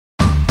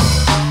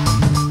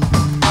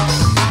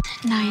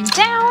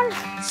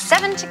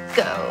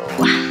go.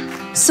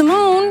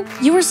 Simone,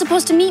 you were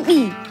supposed to meet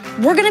me.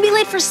 We're gonna be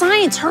late for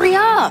science, hurry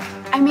up.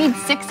 I made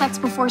 6 sets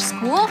before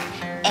school,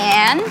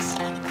 and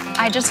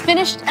I just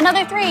finished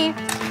another 3.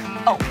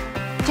 Oh,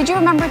 did you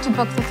remember to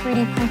book the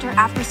 3D printer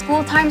after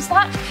school time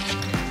slot?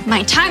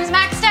 My time's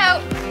maxed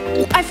out.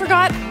 I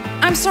forgot,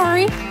 I'm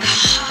sorry.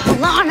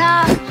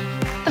 Lana,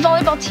 the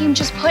volleyball team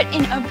just put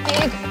in a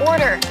big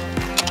order.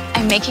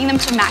 I'm making them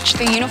to match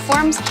their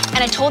uniforms, and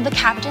I told the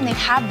captain they'd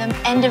have them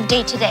end of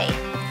day today.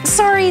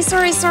 Sorry.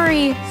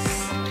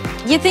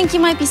 You think you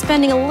might be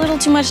spending a little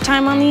too much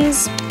time on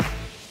these?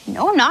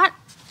 No, I'm not.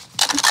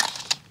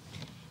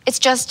 It's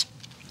just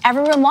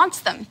everyone wants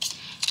them.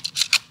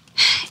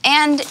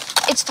 And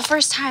it's the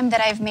first time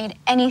that I've made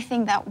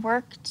anything that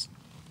worked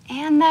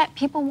and that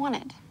people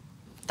wanted.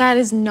 That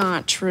is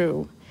not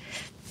true.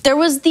 There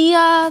was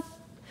the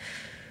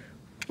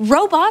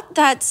robot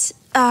that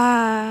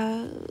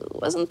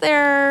wasn't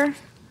there.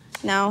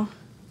 No.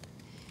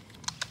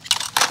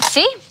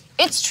 See?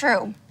 It's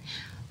true.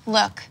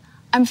 Look,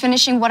 I'm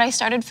finishing what I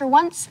started for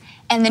once,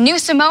 and the new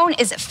Simone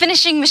is a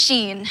finishing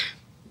machine.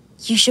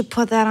 You should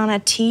put that on a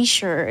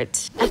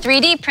t-shirt. A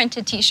 3D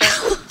printed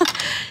t-shirt.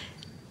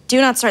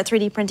 Do not start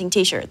 3D printing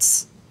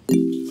t-shirts.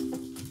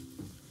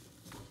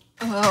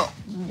 Oh,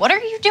 what are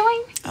you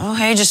doing? Oh,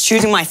 hey, just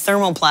choosing my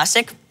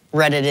thermoplastic.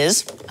 Red it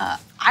is.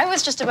 I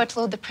was just about to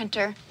load the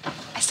printer.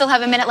 I still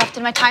have a minute left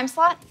in my time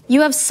slot.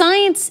 You have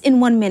science in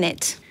 1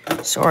 minute.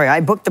 Sorry,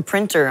 I booked the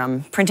printer.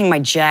 I'm printing my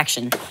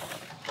Jackson.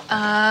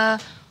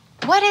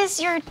 What is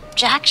your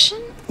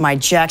Jackson? My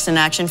Jackson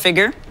action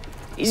figure.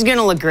 He's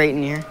gonna look great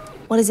in here.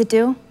 What does it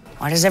do?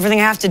 Why does everything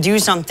have to do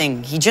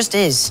something? He just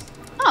is.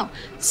 Oh,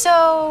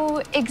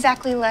 so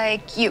exactly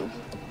like you.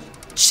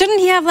 Shouldn't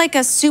he have like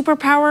a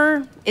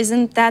superpower?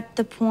 Isn't that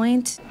the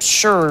point?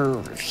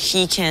 Sure,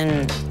 he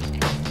can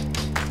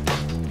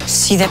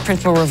see that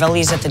Principal Rovelli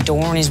is at the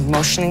door and he's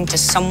motioning to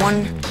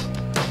someone.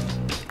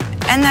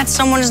 And that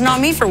someone is not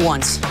me for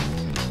once.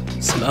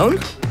 Simone?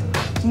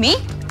 Me?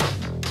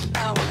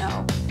 Oh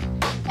no.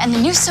 And the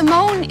new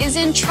Simone is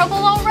in trouble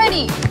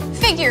already.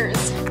 Figures.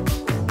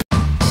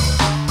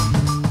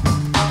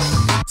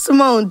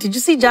 Simone, did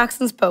you see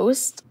Jackson's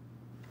post?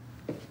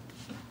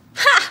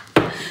 Ha!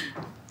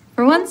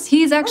 For once,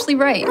 he's actually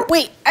right.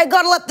 Wait, I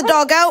gotta let the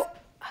dog out.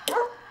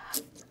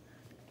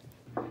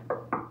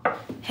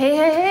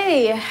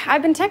 Hey,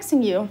 I've been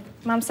texting you.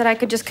 Mom said I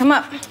could just come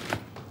up.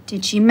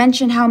 Did she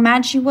mention how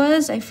mad she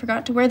was I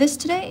forgot to wear this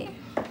today?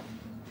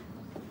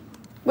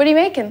 What are you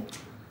making?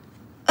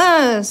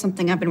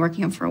 Something I've been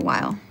working on for a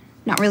while.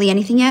 Not really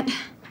anything yet.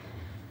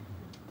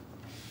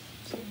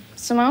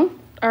 Simone,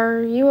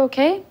 are you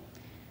okay?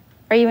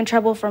 Are you in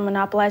trouble for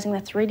monopolizing the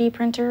 3D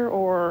printer,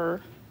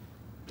 or?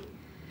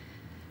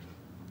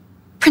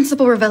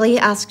 Principal Rovelli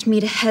asked me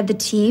to head the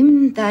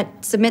team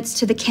that submits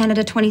to the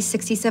Canada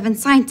 2067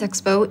 Science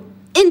Expo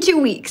in 2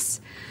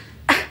 weeks.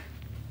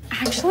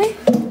 Actually?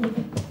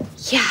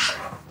 Yeah.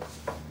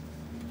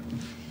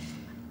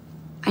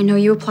 I know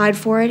you applied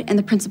for it, and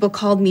the principal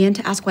called me in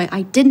to ask why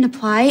I didn't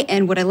apply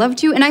and would I love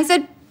to, and I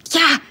said,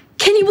 yeah,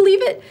 can you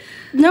believe it?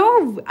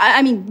 No,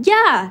 I mean,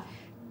 yeah.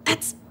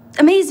 That's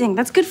amazing,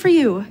 that's good for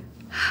you.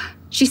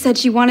 She said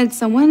she wanted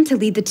someone to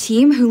lead the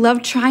team who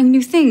loved trying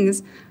new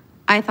things.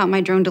 I thought my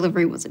drone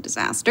delivery was a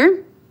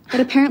disaster, but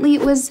apparently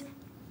it was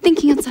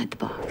thinking outside the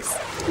box.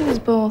 It was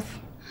both.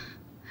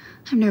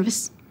 I'm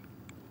nervous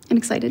and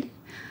excited.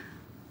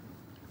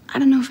 I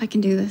don't know if I can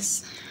do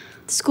this.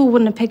 The school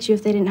wouldn't have picked you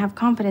if they didn't have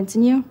confidence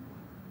in you.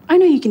 I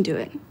know you can do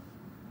it.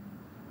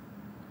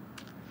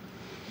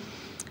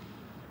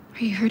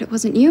 Are you hurt it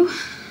wasn't you?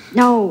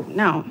 No.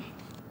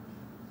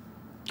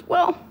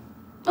 Well,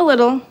 a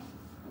little.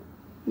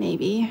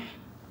 Maybe.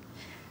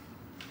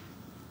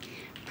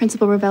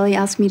 Principal Rovelli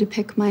asked me to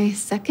pick my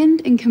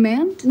second in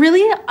command.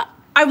 Really?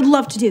 I would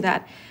love to do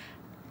that.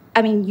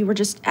 I mean, you were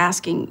just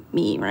asking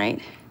me,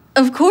 right?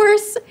 Of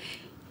course.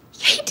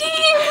 Yay,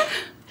 team!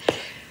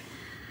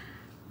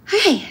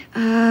 Hi.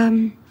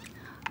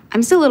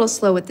 I'm still a little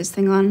slow with this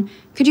thing on.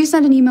 Could you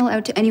send an email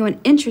out to anyone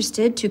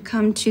interested to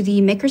come to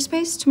the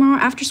makerspace tomorrow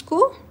after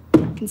school?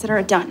 Consider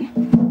it done.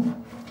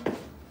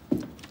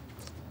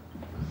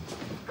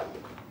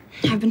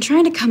 I've been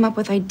trying to come up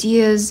with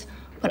ideas,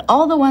 but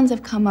all the ones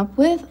I've come up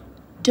with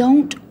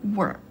don't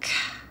work.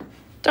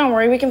 Don't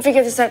worry, we can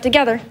figure this out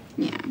together.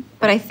 Yeah,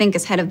 but I think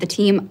as head of the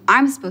team,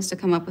 I'm supposed to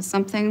come up with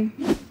something,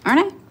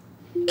 aren't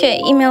I? Okay,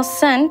 email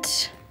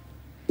sent.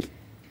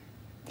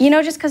 You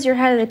know, just because you're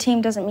head of the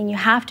team doesn't mean you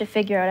have to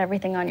figure out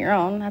everything on your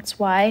own. That's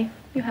why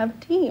you have a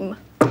team.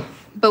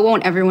 But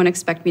won't everyone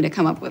expect me to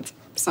come up with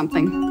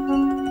something?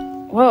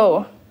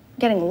 Whoa,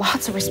 getting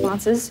lots of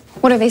responses.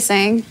 What are they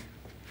saying?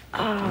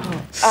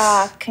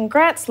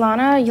 Congrats,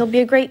 Lana. You'll be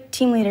a great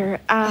team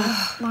leader.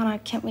 Lana, I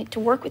can't wait to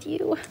work with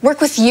you.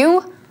 Work with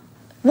you?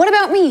 What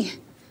about me?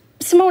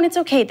 Simone, it's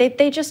okay.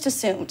 They just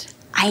assumed.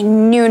 I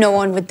knew no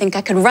one would think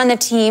I could run the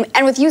team,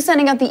 and with you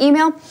sending out the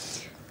email,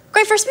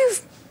 great first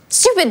move.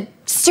 Stupid.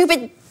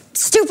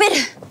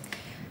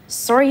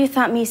 Sorry you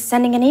thought me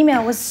sending an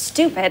email was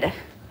stupid.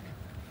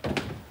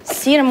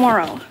 See you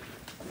tomorrow.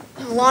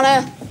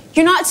 Lana,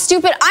 you're not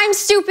stupid. I'm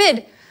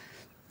stupid.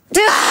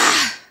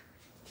 Ugh.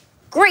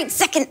 Great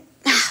second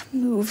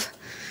move.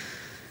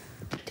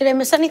 Did I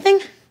miss anything?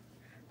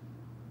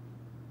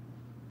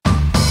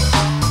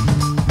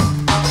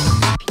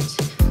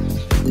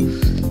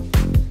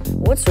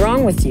 What's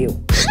wrong with you?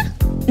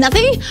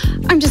 Nothing.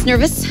 I'm just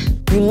nervous.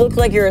 You look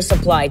like you're a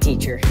supply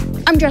teacher.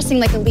 I'm dressing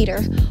like a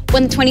leader.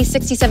 When the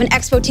 2067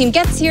 Expo team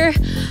gets here,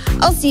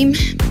 I'll seem,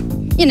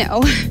 you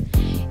know,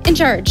 in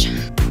charge.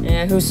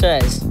 Yeah, who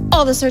says?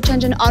 All the search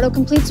engine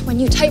auto-completes when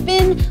you type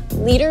in,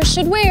 leaders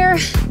should wear.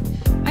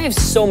 I have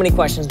so many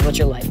questions about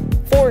your life.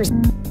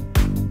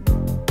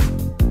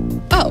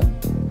 Oh,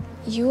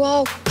 you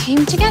all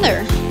came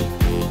together.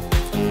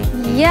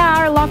 Yeah,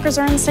 our lockers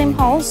are in the same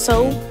hall,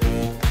 so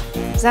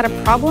is that a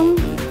problem?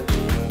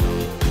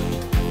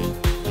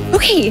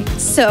 Okay,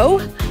 so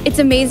it's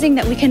amazing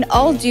that we can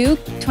all do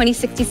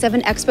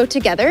 2067 Expo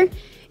together.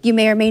 You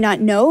may or may not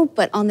know,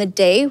 but on the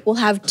day, we'll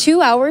have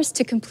 2 hours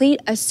to complete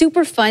a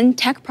super fun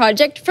tech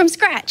project from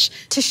scratch.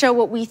 To show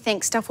what we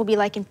think stuff will be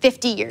like in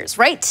 50 years,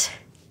 right?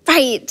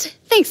 Right.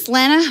 Thanks,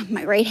 Lana,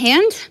 my right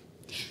hand.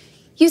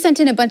 You sent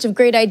in a bunch of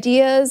great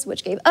ideas,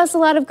 which gave us a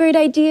lot of great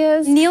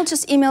ideas. Neil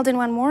just emailed in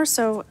one more,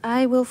 so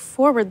I will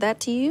forward that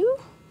to you.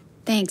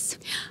 Thanks.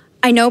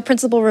 I know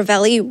Principal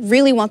Rovelli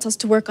really wants us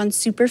to work on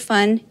super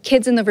fun,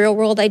 kids in the real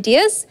world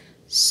ideas.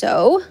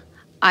 So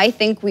I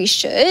think we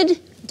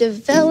should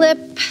develop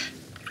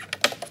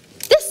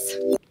this.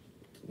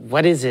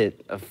 What is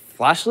it, a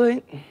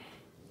flashlight?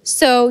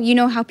 So you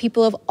know how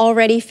people have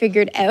already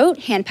figured out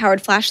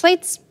hand-powered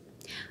flashlights?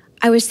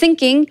 I was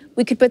thinking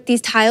we could put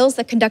these tiles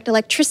that conduct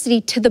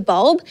electricity to the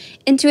bulb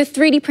into a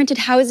 3D printed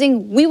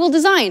housing we will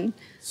design.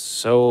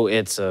 So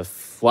it's a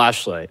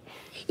flashlight.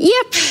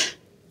 Yep.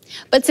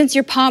 But since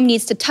your palm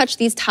needs to touch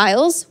these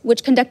tiles,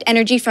 which conduct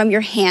energy from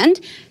your hand,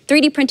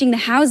 3D printing the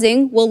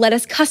housing will let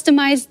us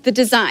customize the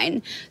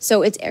design.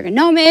 So it's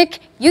ergonomic,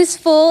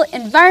 useful,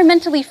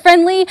 environmentally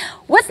friendly.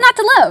 What's not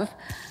to love?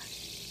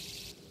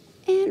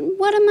 And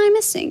what am I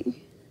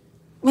missing?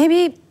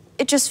 Maybe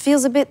it just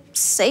feels a bit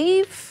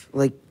safe.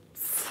 Like,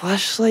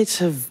 flashlights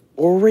have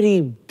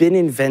already been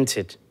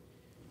invented.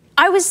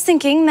 I was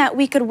thinking that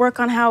we could work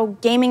on how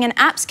gaming and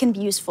apps can be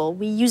useful.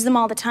 We use them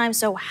all the time,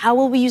 so how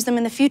will we use them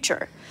in the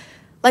future?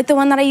 Like the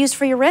one that I used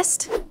for your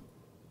wrist?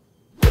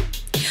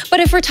 But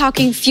if we're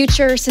talking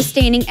future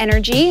sustaining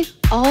energy,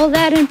 all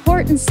that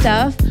important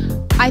stuff,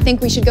 I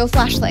think we should go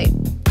flashlight.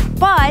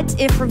 But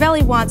if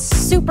Rovelli wants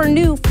super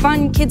new,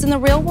 fun kids in the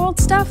real world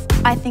stuff,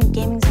 I think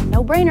gaming's a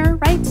no-brainer,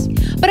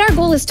 right? But our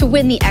goal is to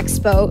win the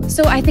Expo,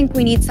 so I think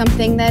we need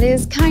something that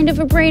is kind of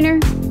a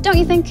brainer, don't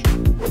you think?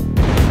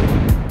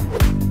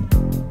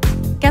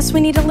 Guess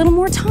we need a little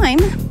more time.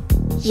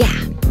 Yeah.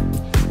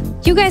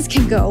 You guys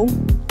can go.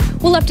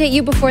 We'll update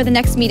you before the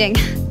next meeting.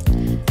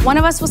 One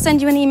of us will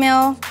send you an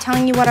email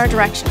telling you what our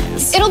direction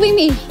is. It'll be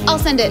me. I'll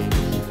send it.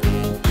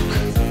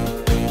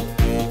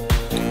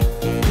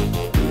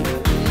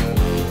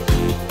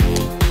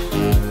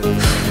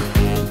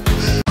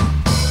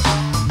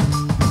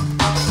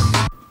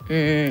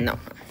 No.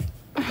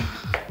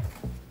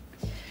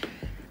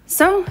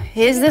 So,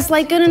 is this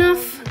light good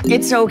enough?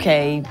 It's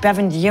okay.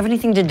 Bevan, do you have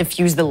anything to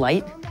diffuse the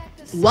light?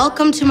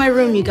 Welcome to my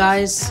room, you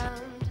guys.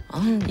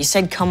 You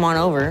said come on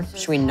over.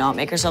 Should we not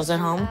make ourselves at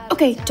home?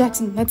 Okay,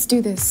 Jackson, let's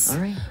do this. All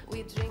right.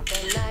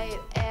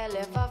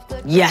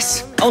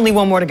 Yes. Only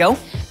one more to go.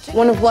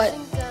 One of what?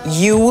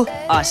 You,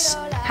 us.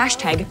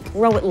 Hashtag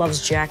Rowat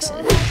loves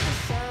Jackson.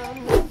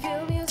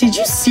 Did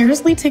you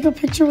seriously take a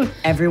picture with...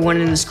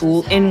 Everyone in the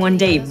school in one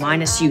day,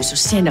 minus you, so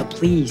stand up,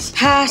 please.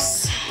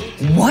 Pass.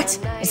 What?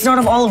 It's not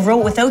of all of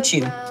Rowat without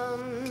you.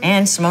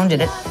 And Simone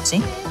did it,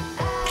 see?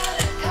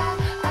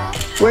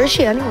 Where is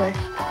she anyway?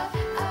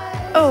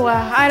 Oh,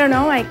 I don't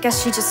know. I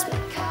guess she just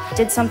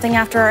did something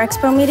after our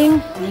Expo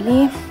meeting,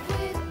 maybe.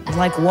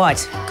 Like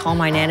what? Call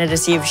my Nana to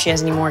see if she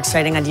has any more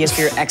exciting ideas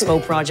for your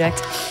Expo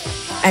project?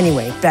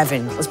 Anyway,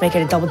 Bevan, let's make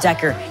it a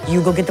double-decker.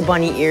 You go get the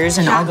bunny ears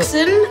and I'll go...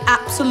 Jackson?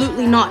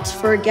 Absolutely not.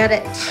 Forget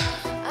it.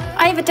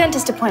 I have a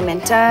dentist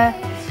appointment.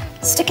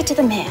 Stick it to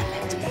the man.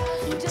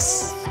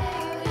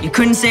 You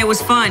couldn't say it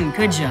was fun,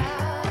 could you?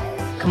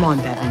 Come on,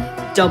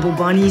 Bevan. Double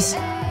bunnies?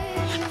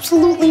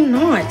 Absolutely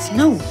not.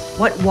 No.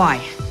 What?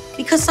 Why?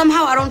 Because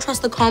somehow I don't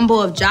trust the combo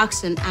of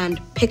Jackson and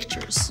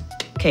pictures.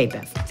 Okay,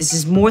 Bev, this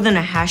is more than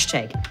a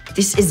hashtag.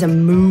 This is a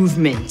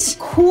movement.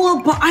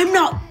 Cool, but I'm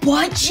not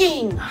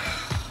budging.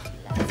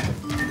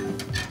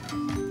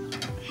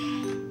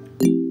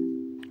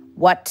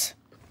 What?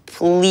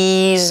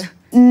 Please?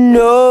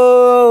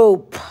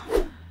 Nope.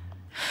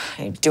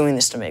 You're doing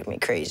this to make me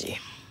crazy.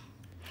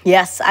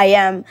 Yes, I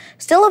am.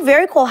 Still a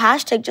very cool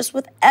hashtag, just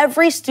with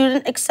every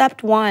student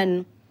except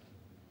one.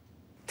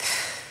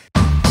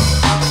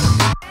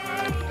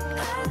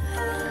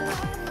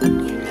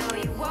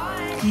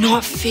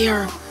 Not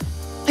fair.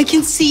 I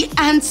can see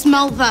and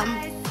smell them.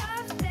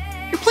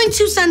 You're playing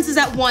two senses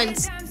at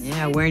once.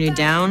 Yeah, wearing you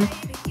down?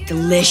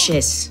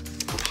 Delicious.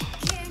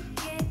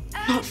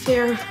 Not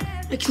fair.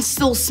 I can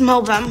still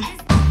smell them.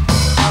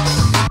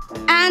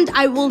 And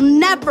I will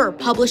never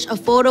publish a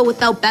photo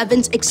without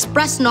Bevan's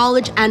express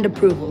knowledge and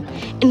approval,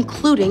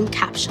 including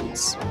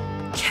captions.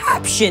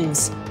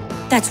 Captions?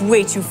 That's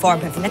way too far,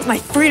 Bevan. That's my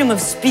freedom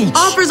of speech.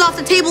 Offers off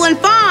the table in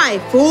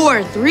 5,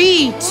 4,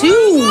 3,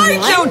 2, 1.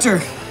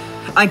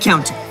 I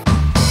counter.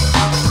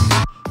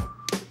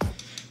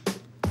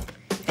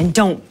 And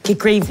don't get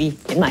gravy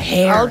in my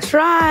hair. I'll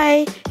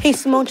try. Hey,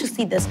 Simone, just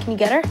see this. Can you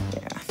get her?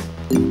 Yeah.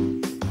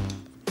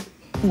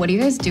 What are you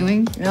guys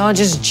doing? No,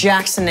 just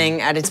Jacksoning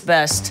at its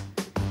best.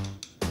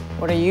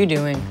 What are you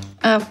doing?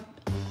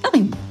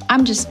 Nothing.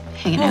 I'm just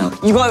hanging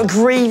out. You got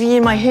gravy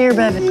in my hair,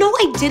 Bevan. No,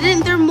 I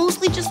didn't. They're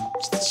mostly just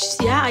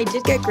yeah, I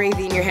did get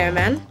gravy in your hair,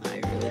 man.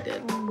 I really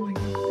did. Oh my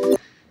God.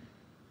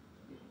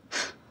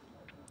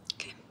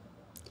 Okay.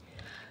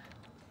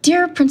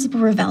 Dear Principal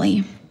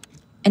Rovelli,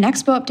 an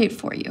Expo update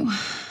for you.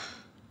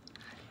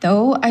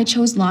 Though I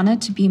chose Lana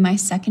to be my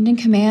second in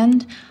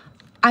command,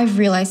 I've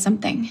realized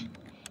something.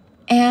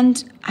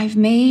 And I've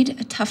made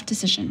a tough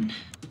decision.